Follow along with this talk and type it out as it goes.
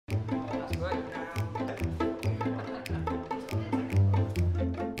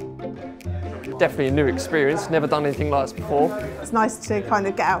definitely a new experience, never done anything like this before. It's nice to kind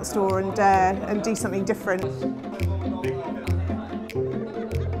of get out store and do something different.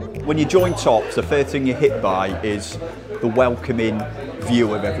 When you join Tops, the first thing you're hit by is the welcoming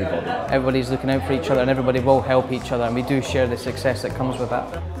view of everybody. Everybody's looking out for each other and everybody will help each other, and we do share the success that comes with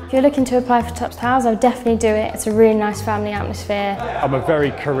that. If you're looking to apply for Tops Tiles, I would definitely do it. It's a really nice family atmosphere. I'm a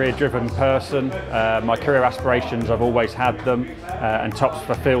very career-driven person. My career aspirations, I've always had them, and Tops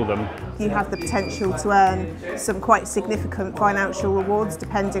fulfil them. You have the potential to earn some quite significant financial rewards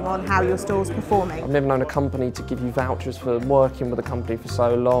depending on how your store's performing. I've never known a company to give you vouchers for working with a company for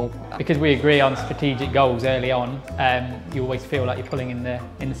so long. Because we agree on strategic goals early on, you always feel like you're pulling in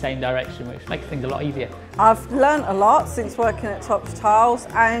the same direction, which makes things a lot easier. I've learnt a lot since working at Tops Tiles,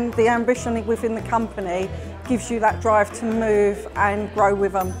 and the ambition within the company gives you that drive to move and grow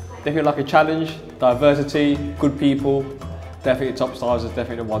with them. Definitely like a challenge, diversity, good people. Definitely Tops Tiles is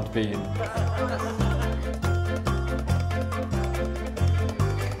definitely the one to be in.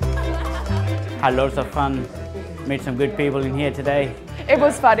 Had loads of fun, met some good people in here today. It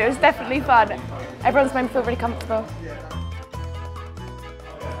was fun, it was definitely fun. Everyone's made me feel really comfortable.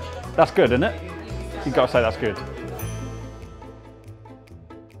 That's good, isn't it? You've got to say that's good.